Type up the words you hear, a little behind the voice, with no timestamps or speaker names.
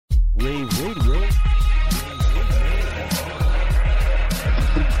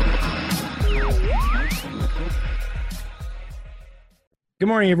Good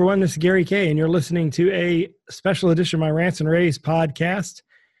morning, everyone. This is Gary Kay, and you're listening to a special edition of my Rants and rAVes podcast.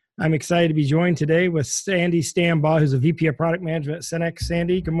 I'm excited to be joined today with Sandi Stambaugh, who's a VP of Product Management at Synnex.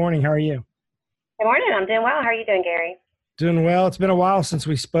 Sandi, good morning. How are you? Good morning. I'm doing well. How are you doing, Gary? Doing well. It's been a while since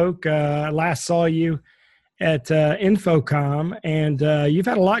we spoke. I last saw you at Infocom, and you've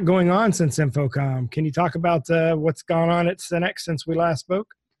had a lot going on since Infocom. Can you talk about what's gone on at Synnex since we last spoke?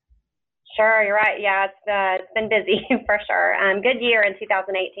 Sure, you're right. Yeah, it's been busy for sure. Good year in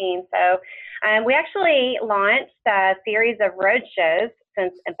 2018. So we actually launched a series of roadshows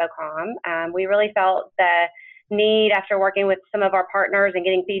since Infocom. We really felt the need after working with some of our partners and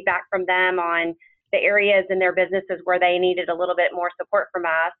getting feedback from them on the areas in their businesses where they needed a little bit more support from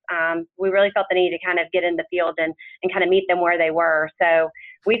us. We really felt the need to kind of get in the field and kind of meet them where they were. So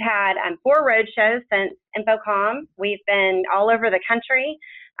we've had 4 roadshows since Infocom. We've been all over the country.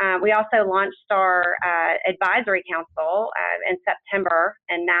 We also launched our advisory council in September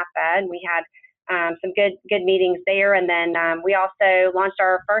in Napa, and we had some good meetings there. And then we also launched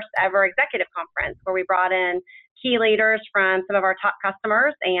our first ever executive conference where we brought in key leaders from some of our top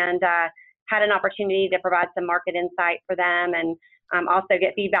customers and had an opportunity to provide some market insight for them and also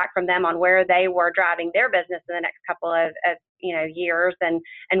get feedback from them on where they were driving their business in the next couple of years and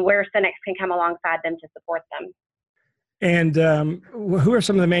where Synnex can come alongside them to support them. And who are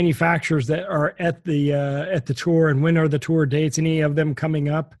some of the manufacturers that are at the tour, and when are the tour dates? Any of them coming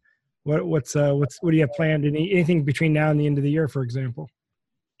up? What do you have planned? Anything between now and the end of the year, for example?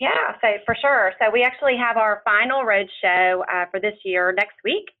 Yeah, so for sure. So we actually have our final roadshow for this year next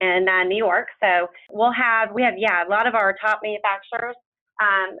week in New York. So we have a lot of our top manufacturers.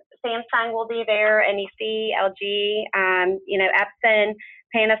 Samsung will be there, NEC, LG, Epson,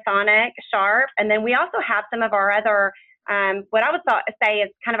 Panasonic, Sharp, and then we also have some of our other what I would say is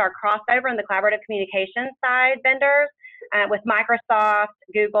kind of our crossover in the collaborative communication side vendors with Microsoft,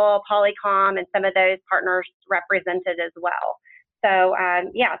 Google, Polycom, and some of those partners represented as well. So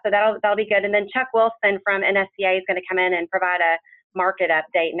so that'll be good. And then Chuck Wilson from NSCA is going to come in and provide a market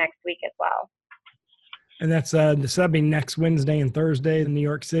update next week as well. And that's that'll be next Wednesday and Thursday in New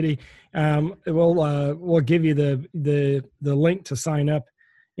York City. We'll give you the link to sign up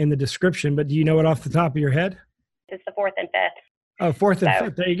in the description. But do you know it off the top of your head? It's the 4th and 5th. Oh, 4th and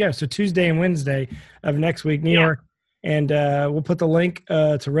 5th. There you go. So Tuesday and Wednesday of next week, New York. And we'll put the link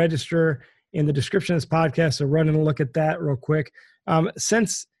to register in the description of this podcast. So run and look at that real quick.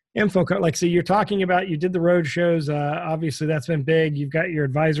 Since Infocom, so you're talking about, you did the road shows. Obviously, that's been big. You've got your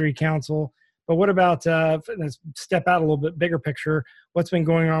advisory council. But what about, let's step out a little bit, bigger picture, what's been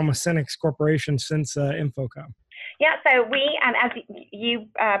going on with Synnex Corporation since Infocom? Yeah, so we, as you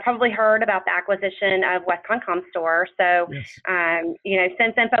probably heard about the acquisition of Westcon Comstore. So, yes.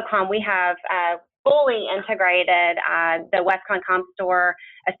 Since Infocom, we have fully integrated the Westcon Comstore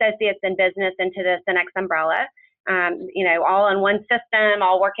associates and business into the Synnex umbrella. All in one system,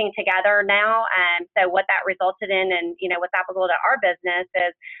 all working together now. So what that resulted in and, what's applicable to our business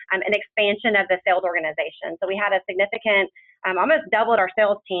is an expansion of the sales organization. So we had a significant, almost doubled our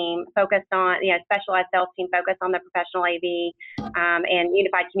sales team focused on, specialized sales team focused on the professional AV and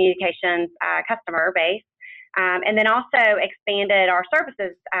unified communications customer base. And then also expanded our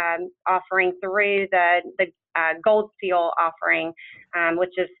services offering through the Gold Seal offering,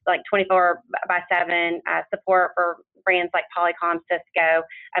 which is like 24/7 support for brands like Polycom, Cisco,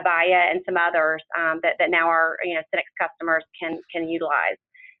 Avaya, and some others that now our Synnex customers can utilize.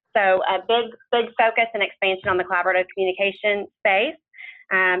 So a big focus and expansion on the collaborative communication space,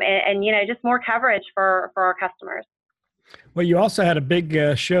 and just more coverage for our customers. Well, you also had a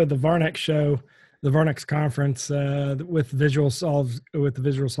big show, the Varnex show. The Varnex conference with VISUALSolv, with the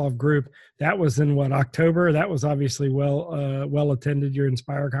VISUALSolv group. That was in October? That was obviously well attended, your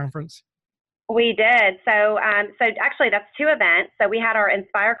Inspire conference. We did. So actually that's 2 events. So we had our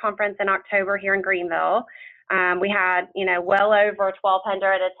Inspire conference in October here in Greenville. We had, well over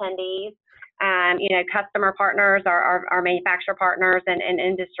 1,200 attendees, customer partners, our manufacturer partners and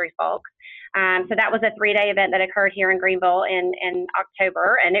industry folks. So that was a 3-day event that occurred here in Greenville in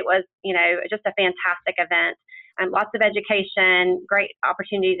October, and it was, just a fantastic event. Lots of education, great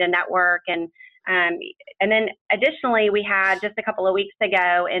opportunity to network, and then additionally, we had just a couple of weeks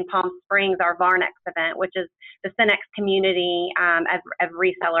ago in Palm Springs our Varnex event, which is the Synnex community of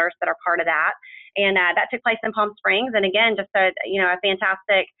resellers that are part of that, and that took place in Palm Springs. And again, just a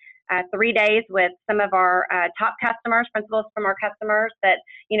fantastic 3 days with some of our top customers, principals from our customers that,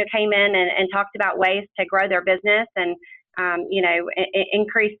 came in and talked about ways to grow their business and,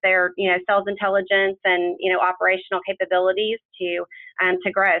 increase their, sales intelligence and, operational capabilities to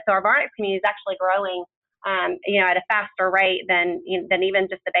grow. So our Varnex community is actually growing at a faster rate than even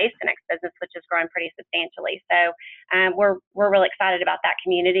just the base Synnex business, which has grown pretty substantially. So we're really excited about that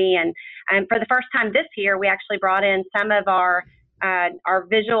community. And for the first time this year, we actually brought in some of our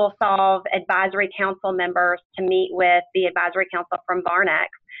VISUALSolv Advisory Council members to meet with the Advisory Council from Varnex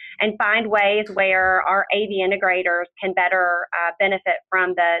and find ways where our AV integrators can better benefit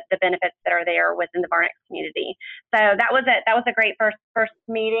from the benefits that are there within the Varnex community. So that was a great first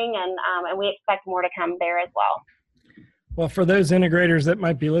meeting, and we expect more to come there as well. Well, for those integrators that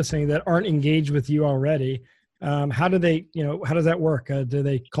might be listening that aren't engaged with you already, how do they, how does that work? Do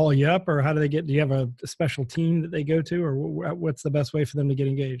they call you up, or how do they do you have a special team that they go to, or what's the best way for them to get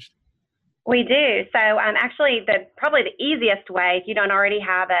engaged? We do. So actually, probably the easiest way, if you don't already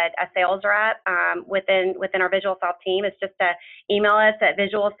have a sales rep within our VISUALSolv team, is just to email us at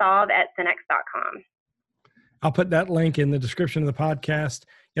visualsolv@synnex.com. I'll put that link in the description of the podcast.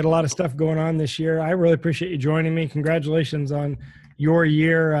 You had a lot of stuff going on this year. I really appreciate you joining me. Congratulations on your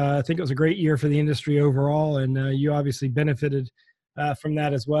year. I think it was a great year for the industry overall, and you obviously benefited from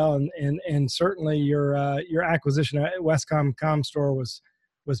that as well. And certainly your acquisition at Westcom Comstore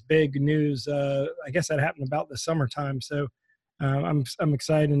was big news. I guess that happened about the summertime. So I'm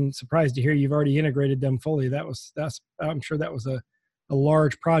excited and surprised to hear you've already integrated them fully. I'm sure that was a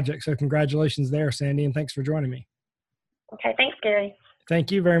large project. So congratulations there, Sandi, and thanks for joining me. Okay, thanks, Gary.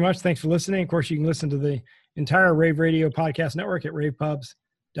 Thank you very much. Thanks for listening. Of course, you can listen to the entire Rave Radio podcast network at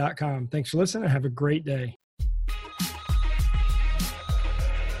ravepubs.com. Thanks for listening and have a great day.